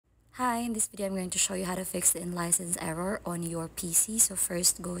Hi, in this video I'm going to show you how to fix the in-license error on your PC. So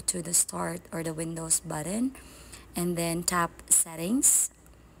first go to the start or the Windows button and then tap settings.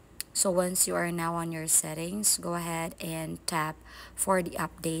 So once you are now on your settings, go ahead and tap for the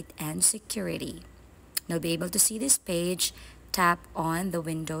update and security. You'll be able to see this page. Tap on the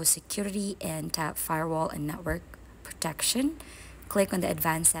Windows security and tap firewall and network protection. Click on the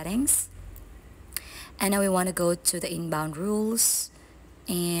advanced settings. And now we want to go to the inbound rules,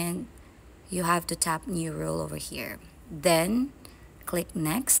 and you have to tap new rule over here. Then click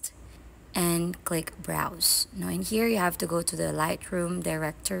next and click browse. Now in here you have to go to the Lightroom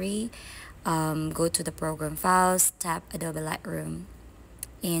directory, go to the program files, tap Adobe Lightroom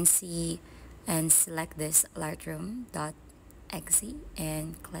and select this lightroom.exe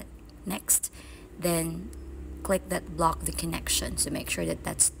and click next. Then click that block the connection, so make sure that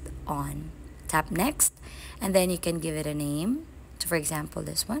that's on. Tap next and then you can give it a name. So for example,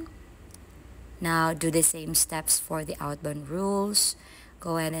 this one. Now do the same steps for the outbound rules.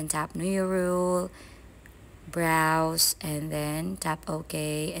 Go ahead and tap new rule, browse, and then tap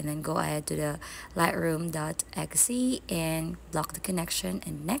OK, and then go ahead to the lightroom.exe and block the connection,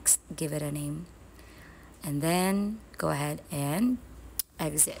 and next give it a name, and then go ahead and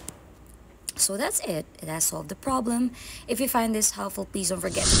exit. So that's it. It has solved the problem. If you find this helpful, please don't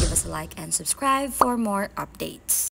forget to give us a like and subscribe for more updates.